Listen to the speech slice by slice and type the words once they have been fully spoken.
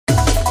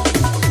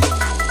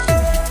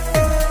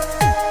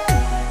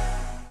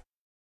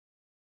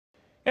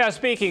Yeah,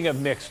 speaking of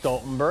Mick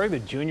Stoltenberg, the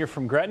junior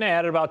from Gretna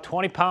added about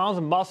 20 pounds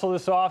of muscle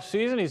this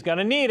offseason. He's going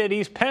to need it.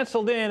 He's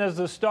penciled in as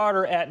the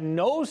starter at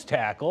nose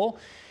tackle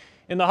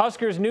in the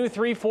Huskers' new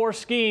 3-4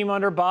 scheme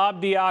under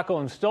Bob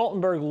Diaco. And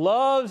Stoltenberg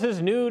loves his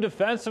new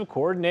defensive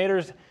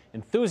coordinator's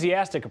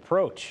enthusiastic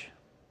approach.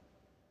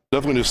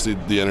 Definitely just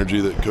the energy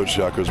that Coach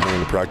Diaco is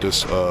bringing to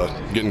practice,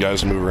 getting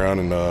guys to move around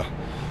and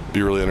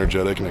be really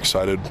energetic and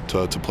excited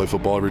to play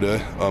football every day.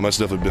 That's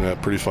definitely been a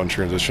pretty fun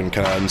transition,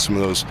 kind of adding some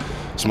of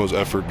those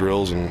effort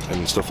drills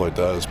and stuff like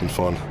that. It's been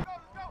fun.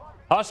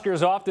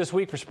 Huskers off this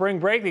week for spring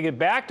break. They get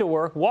back to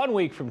work 1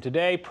 week from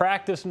today,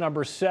 practice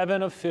number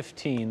 7 of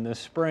 15 this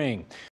spring.